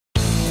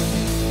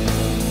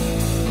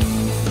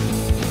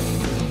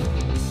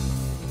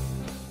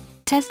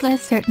Tesla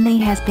certainly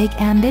has big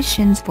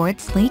ambitions for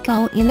its sleek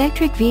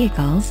all-electric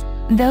vehicles,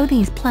 though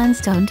these plans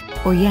don't,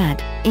 or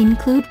yet,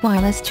 include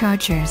wireless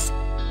chargers.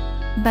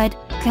 But,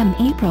 come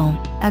April,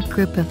 a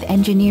group of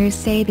engineers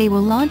say they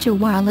will launch a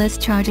wireless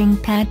charging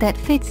pad that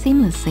fits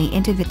seamlessly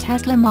into the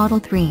Tesla Model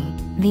 3,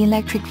 the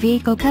electric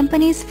vehicle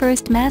company's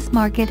first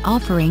mass-market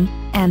offering,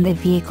 and the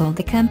vehicle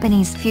the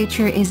company's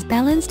future is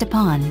balanced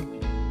upon.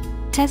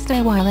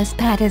 Tesla Wireless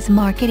Pad is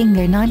marketing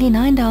their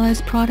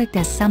 $99 product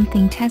as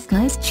something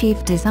Tesla's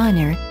chief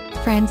designer,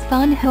 Franz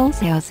von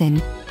Holzhausen,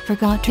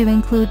 forgot to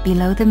include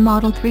below the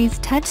Model 3's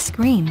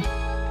touchscreen.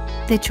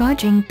 The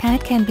charging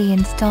pad can be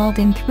installed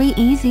in 3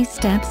 easy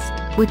steps,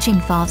 which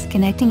involves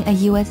connecting a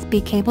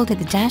USB cable to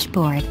the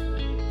dashboard.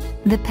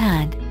 The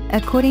pad,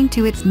 according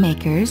to its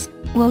makers,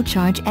 will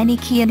charge any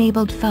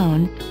key-enabled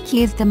phone.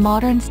 Key is the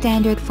modern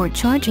standard for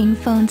charging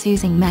phones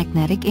using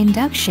magnetic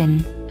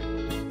induction.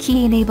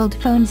 Key-enabled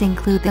phones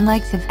include the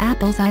likes of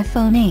Apple's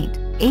iPhone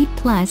 8, 8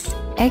 Plus,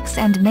 X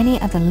and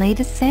many of the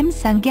latest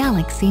Samsung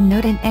Galaxy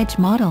Note and Edge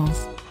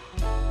models.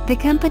 The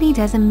company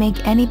doesn't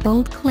make any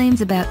bold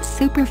claims about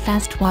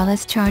super-fast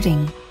wireless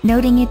charging,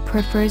 noting it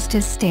prefers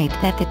to state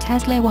that the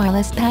Tesla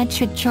Wireless Pad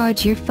should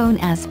charge your phone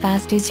as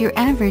fast as your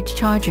average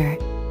charger.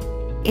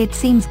 It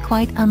seems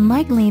quite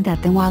unlikely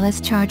that the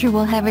wireless charger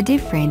will have a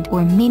different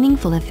or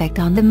meaningful effect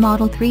on the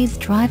Model 3's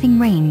driving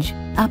range,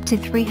 up to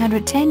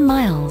 310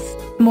 miles,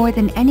 more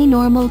than any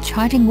normal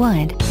charging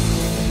would.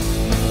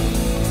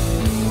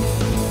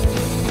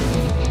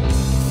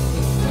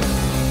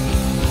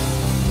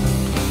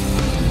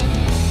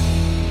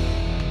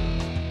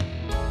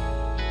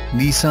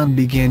 Nissan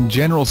began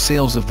general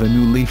sales of the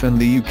new Leaf in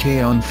the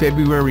UK on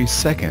February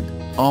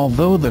 2,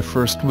 although the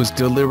first was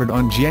delivered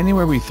on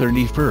January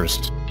 31,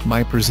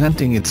 by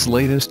presenting its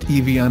latest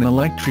EV on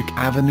Electric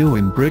Avenue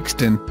in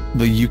Brixton,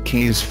 the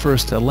UK's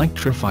first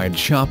electrified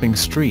shopping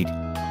street.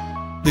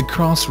 The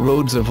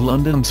crossroads of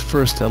London's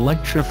first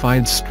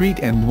electrified street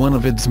and one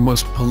of its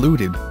most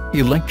polluted,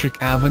 Electric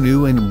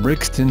Avenue and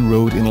Brixton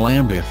Road in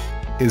Lambeth,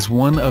 is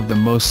one of the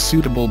most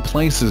suitable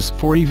places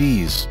for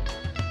EVs.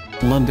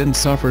 London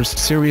suffers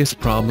serious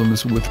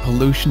problems with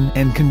pollution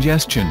and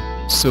congestion,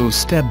 so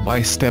step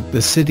by step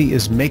the city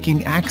is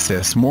making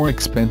access more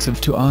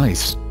expensive to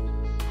ICE.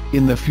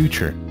 In the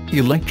future,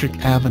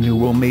 Electric Avenue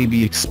will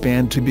maybe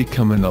expand to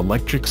become an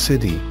electric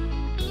city.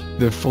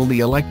 The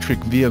fully electric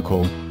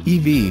vehicle,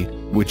 EV,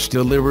 which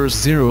delivers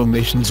zero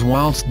emissions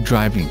whilst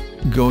driving,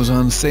 goes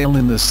on sale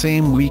in the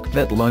same week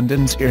that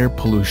London's air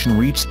pollution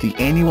reached the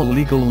annual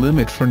legal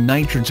limit for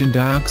nitrogen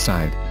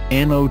dioxide,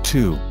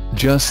 NO2,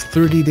 just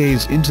 30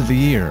 days into the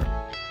year.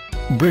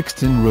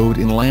 Brixton Road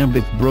in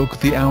Lambeth broke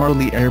the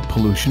hourly air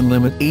pollution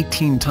limit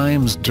 18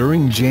 times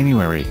during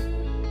January.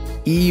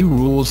 EU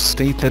rules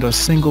state that a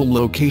single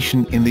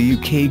location in the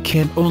UK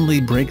can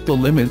only break the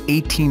limit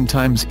 18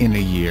 times in a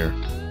year.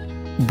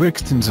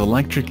 Brixton's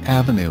Electric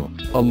Avenue,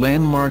 a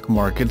landmark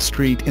market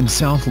street in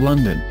South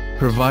London,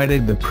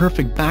 provided the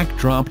perfect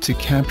backdrop to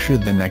capture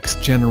the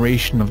next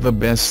generation of the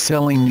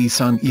best-selling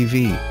Nissan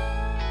EV.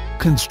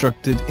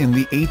 Constructed in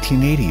the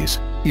 1880s,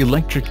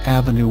 Electric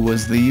Avenue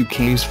was the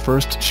UK's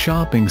first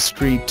shopping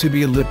street to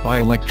be lit by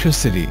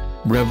electricity,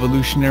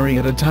 revolutionary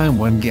at a time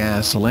when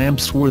gas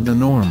lamps were the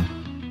norm.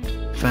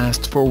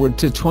 Fast forward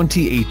to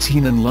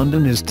 2018 and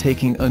London is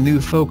taking a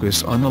new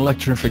focus on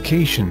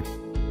electrification.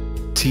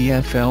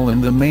 TfL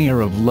and the Mayor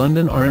of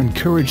London are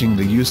encouraging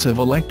the use of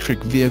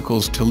electric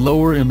vehicles to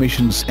lower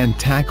emissions and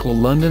tackle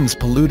London's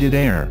polluted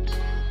air.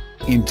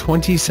 In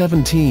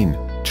 2017,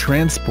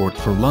 Transport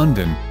for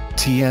London,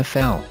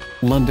 TfL,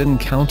 London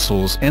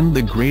Councils and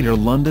the Greater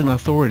London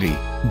Authority,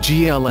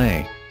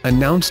 GLA,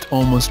 announced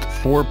almost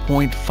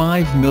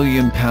 £4.5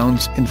 million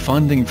in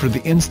funding for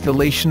the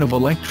installation of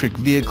electric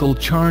vehicle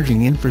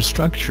charging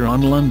infrastructure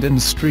on London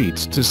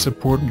streets to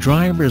support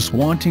drivers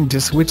wanting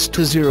to switch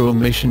to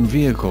zero-emission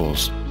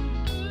vehicles.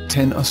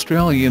 £10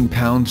 Australian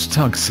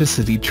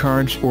Toxicity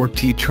Charge or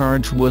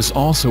T-Charge was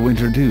also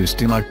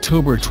introduced in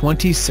October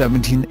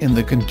 2017 in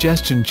the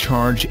congestion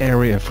charge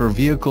area for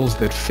vehicles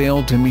that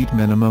fail to meet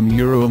minimum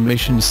Euro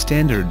emission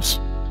standards.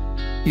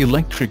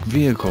 Electric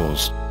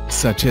vehicles,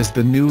 such as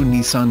the new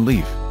Nissan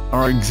Leaf,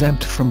 are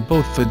exempt from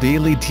both the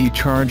daily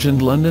T-Charge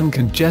and London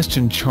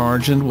Congestion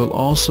Charge and will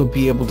also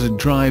be able to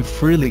drive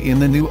freely in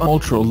the new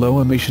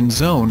Ultra-Low Emission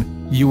Zone,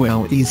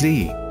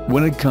 ULEZ,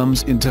 when it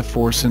comes into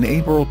force in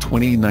April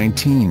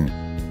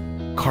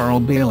 2019. Carl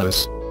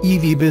Bayliss,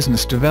 EV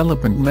Business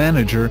Development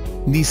Manager,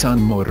 Nissan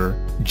Motor,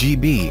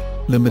 GB,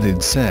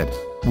 Limited said,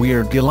 "We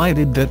are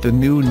delighted that the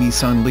new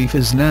Nissan Leaf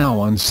is now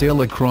on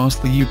sale across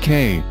the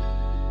UK.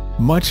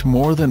 Much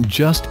more than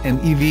just an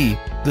EV,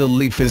 the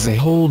Leaf is a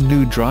whole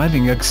new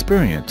driving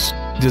experience,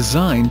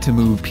 designed to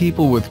move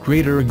people with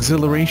greater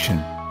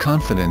exhilaration,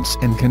 confidence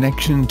and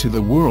connection to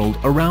the world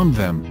around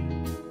them."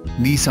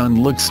 Nissan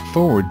looks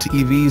forward to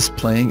EVs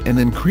playing an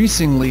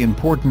increasingly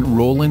important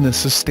role in the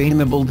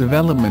sustainable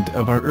development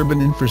of our urban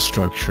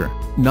infrastructure,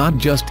 not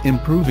just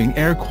improving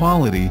air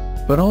quality,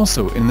 but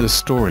also in the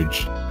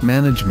storage,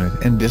 management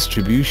and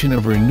distribution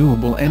of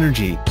renewable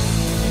energy.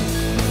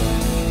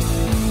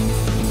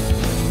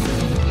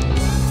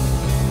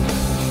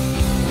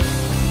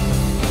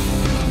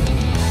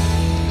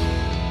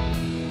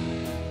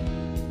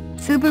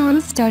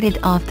 started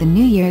off the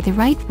new year the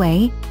right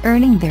way,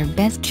 earning their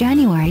best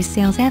January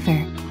sales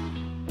ever.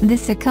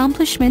 This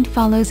accomplishment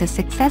follows a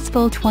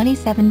successful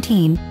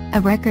 2017, a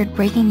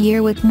record-breaking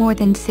year with more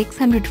than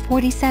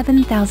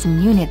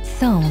 647,000 units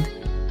sold.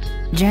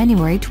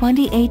 January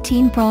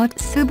 2018 brought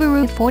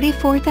Subaru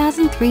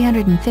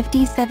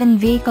 44,357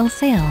 vehicle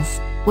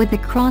sales, with the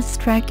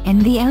Crosstrek and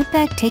the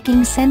Outback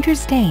taking center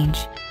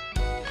stage.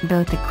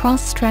 Both the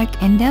Crosstrek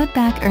and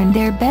Outback earned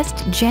their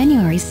best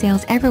January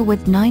sales ever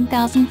with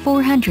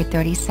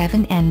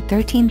 9,437 and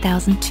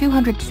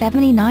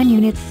 13,279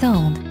 units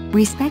sold,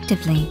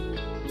 respectively.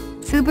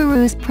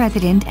 Subaru's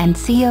president and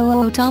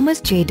COO Thomas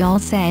J. Dahl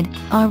said,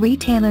 "Our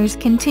retailers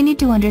continue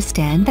to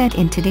understand that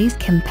in today's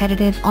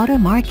competitive auto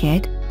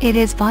market, it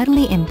is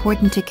vitally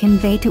important to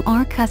convey to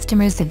our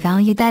customers the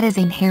value that is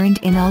inherent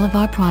in all of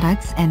our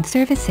products and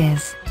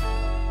services.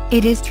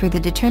 It is through the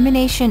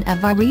determination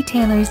of our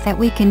retailers that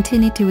we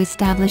continue to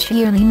establish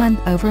yearly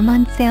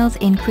month-over-month sales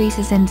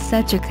increases in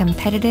such a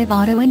competitive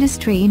auto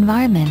industry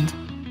environment."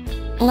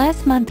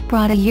 Last month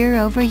brought a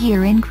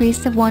year-over-year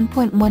increase of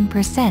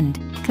 1.1%,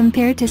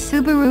 compared to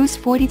Subaru's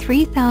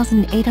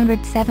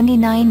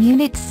 43,879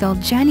 units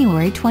sold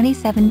January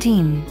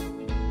 2017.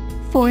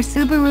 Four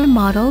Subaru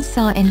models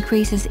saw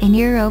increases in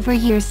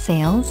year-over-year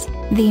sales: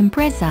 the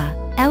Impreza,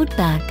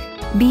 Outback,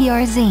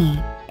 BRZ,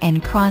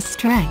 and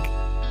Crosstrek.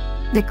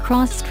 The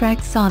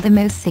Crosstrek saw the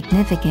most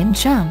significant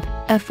jump,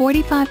 a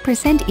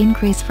 45%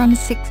 increase from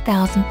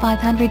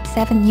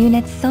 6,507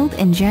 units sold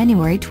in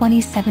January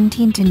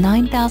 2017 to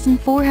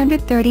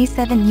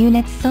 9,437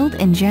 units sold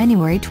in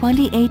January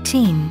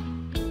 2018.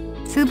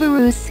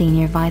 Subaru's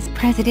Senior Vice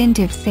President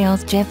of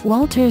Sales Jeff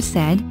Walters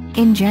said,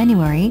 "In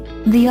January,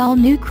 the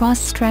all-new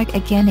Crosstrek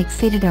again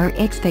exceeded our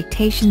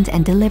expectations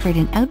and delivered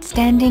an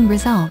outstanding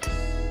result.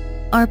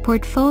 Our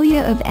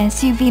portfolio of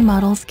SUV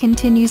models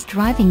continues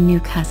driving new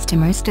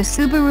customers to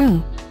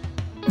Subaru."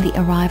 The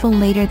arrival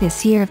later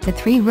this year of the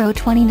three-row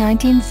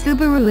 2019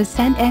 Subaru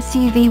Ascent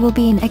SUV will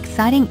be an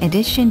exciting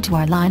addition to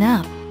our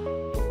lineup.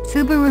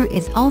 Subaru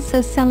is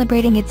also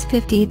celebrating its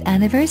 50th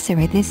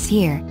anniversary this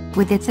year,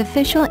 with its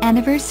official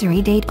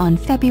anniversary date on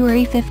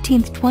February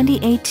 15,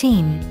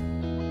 2018.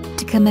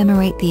 To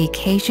commemorate the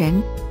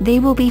occasion, they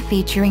will be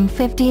featuring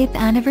 50th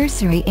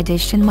anniversary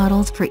edition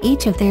models for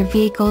each of their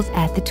vehicles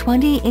at the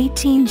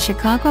 2018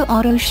 Chicago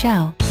Auto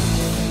Show.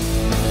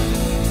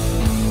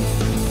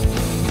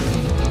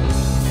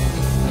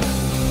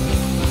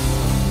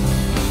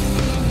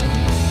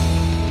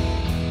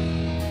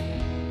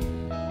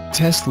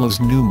 Tesla's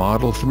new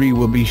Model 3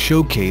 will be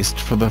showcased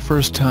for the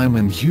first time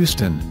in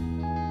Houston.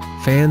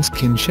 Fans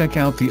can check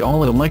out the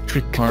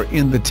all-electric car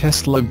in the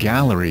Tesla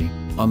Gallery,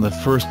 on the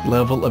first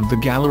level of the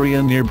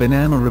Galleria near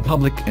Banana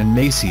Republic and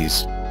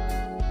Macy's.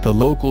 The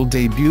local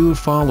debut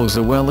follows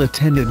a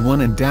well-attended one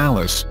in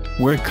Dallas,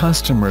 where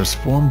customers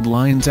formed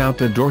lines out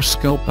the door to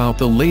scope out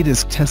the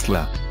latest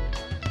Tesla.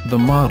 The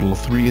Model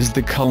 3 is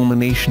the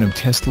culmination of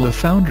Tesla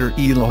founder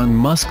Elon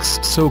Musk's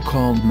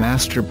so-called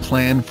master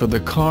plan for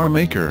the car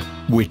maker,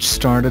 which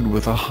started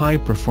with a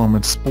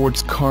high-performance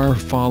sports car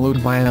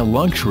followed by a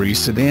luxury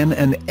sedan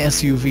and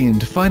SUV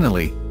and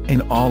finally,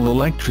 an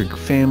all-electric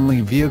family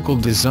vehicle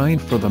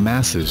designed for the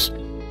masses.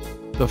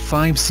 The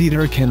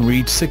five-seater can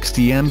reach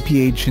 60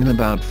 mph in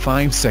about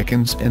 5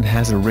 seconds and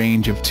has a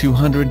range of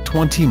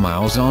 220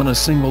 miles on a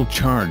single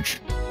charge.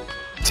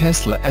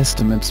 Tesla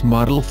estimates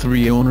Model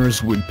 3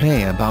 owners would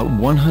pay about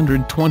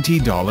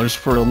 $120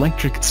 for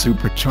electric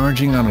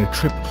supercharging on a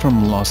trip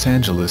from Los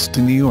Angeles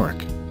to New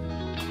York.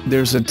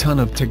 There's a ton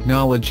of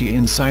technology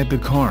inside the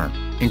car,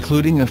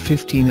 including a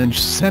 15-inch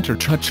center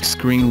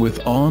touchscreen with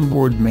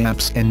onboard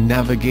maps and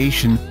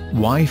navigation,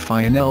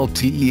 Wi-Fi and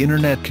LTE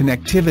internet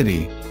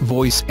connectivity,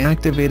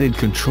 voice-activated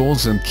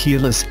controls and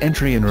keyless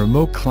entry and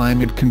remote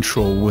climate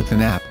control with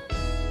an app.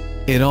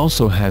 It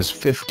also has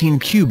 15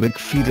 cubic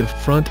feet of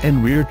front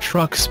and rear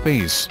trunk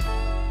space.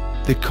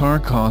 The car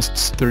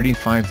costs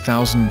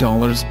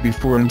 $35,000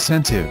 before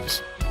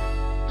incentives.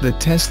 The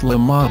Tesla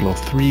Model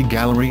 3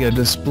 Galleria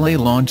display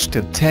launched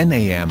at 10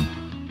 a.m.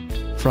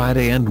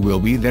 Friday and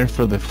will be there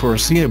for the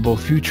foreseeable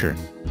future.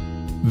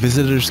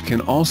 Visitors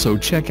can also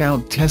check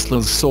out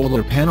Tesla's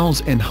solar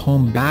panels and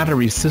home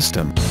battery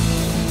system.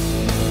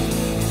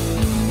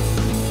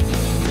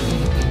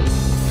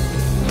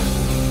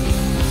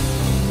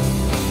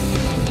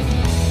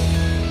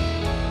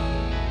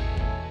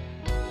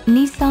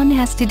 Nissan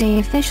has today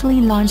officially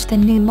launched the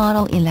new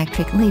model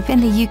electric Leaf in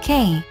the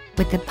UK,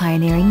 with the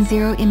pioneering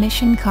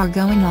zero-emission car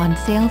going on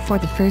sale for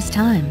the first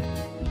time.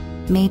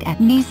 Made at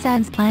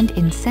Nissan's plant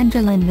in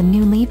Sunderland, the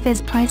new Leaf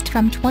is priced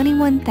from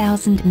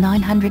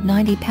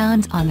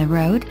 £21,990 on the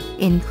road,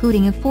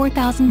 including a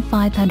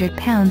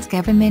 £4,500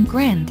 government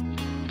grant.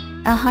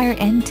 A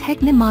higher-end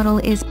Techno model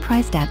is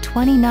priced at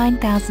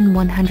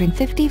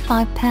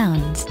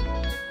 £29,155.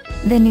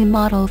 The new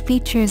model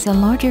features a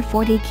larger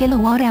 40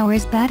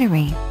 kWh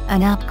battery,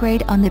 an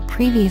upgrade on the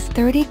previous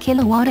 30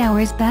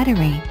 kWh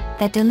battery,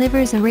 that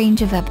delivers a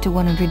range of up to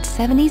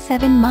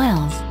 177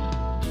 miles.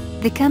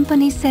 The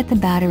company said the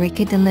battery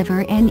could deliver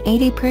an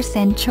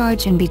 80%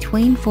 charge in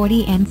between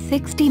 40 and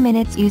 60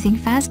 minutes using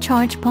fast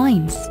charge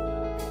points.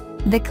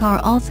 The car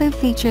also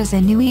features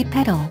a new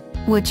e-pedal,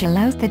 which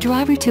allows the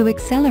driver to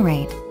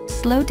accelerate,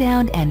 slow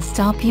down and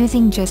stop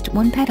using just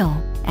one pedal,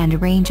 and a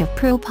range of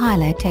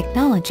ProPilot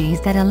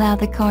technologies that allow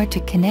the car to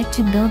connect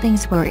to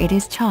buildings where it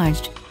is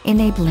charged,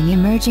 enabling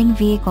emerging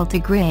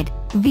vehicle-to-grid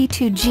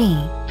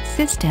 (V2G)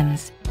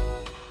 systems.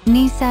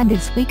 Nissan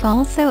this week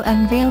also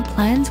unveiled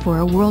plans for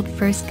a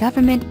world-first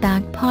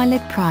government-backed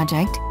pilot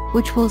project,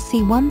 which will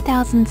see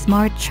 1,000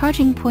 smart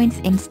charging points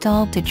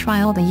installed to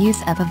trial the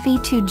use of a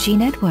V2G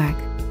network.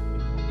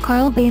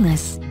 Carl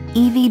Bayliss,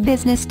 EV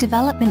Business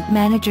Development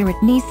Manager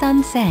at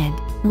Nissan said,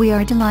 "We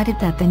are delighted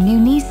that the new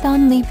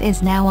Nissan Leaf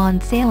is now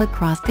on sale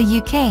across the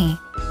UK.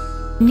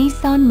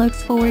 Nissan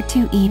looks forward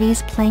to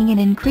EVs playing an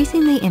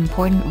increasingly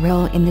important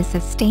role in the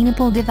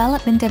sustainable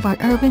development of our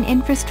urban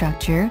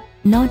infrastructure,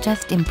 not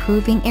just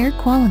improving air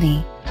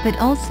quality, but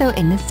also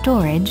in the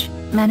storage,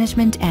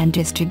 management and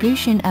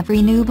distribution of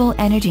renewable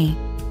energy."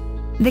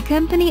 The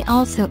company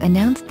also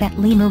announced that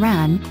Lee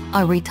Moran,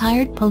 a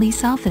retired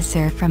police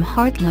officer from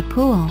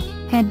Hartlepool,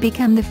 had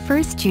become the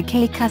first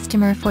UK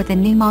customer for the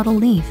new model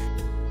Leaf.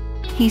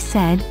 He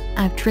said,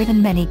 "I've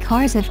driven many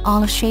cars of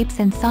all shapes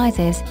and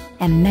sizes,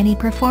 and many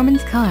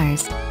performance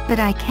cars, but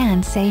I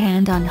can say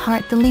hand on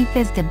heart the Leaf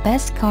is the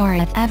best car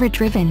I've ever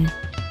driven.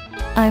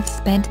 I've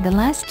spent the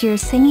last year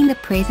singing the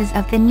praises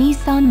of the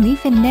Nissan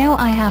Leaf and now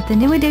I have the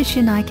new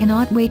edition. I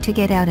cannot wait to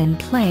get out and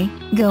play,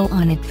 go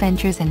on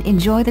adventures and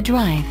enjoy the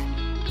drive."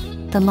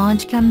 The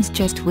launch comes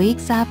just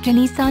weeks after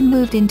Nissan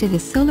moved into the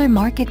solar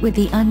market with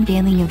the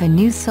unveiling of a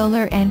new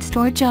solar and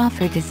storage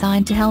offer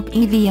designed to help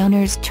EV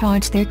owners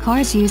charge their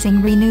cars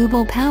using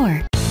renewable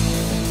power.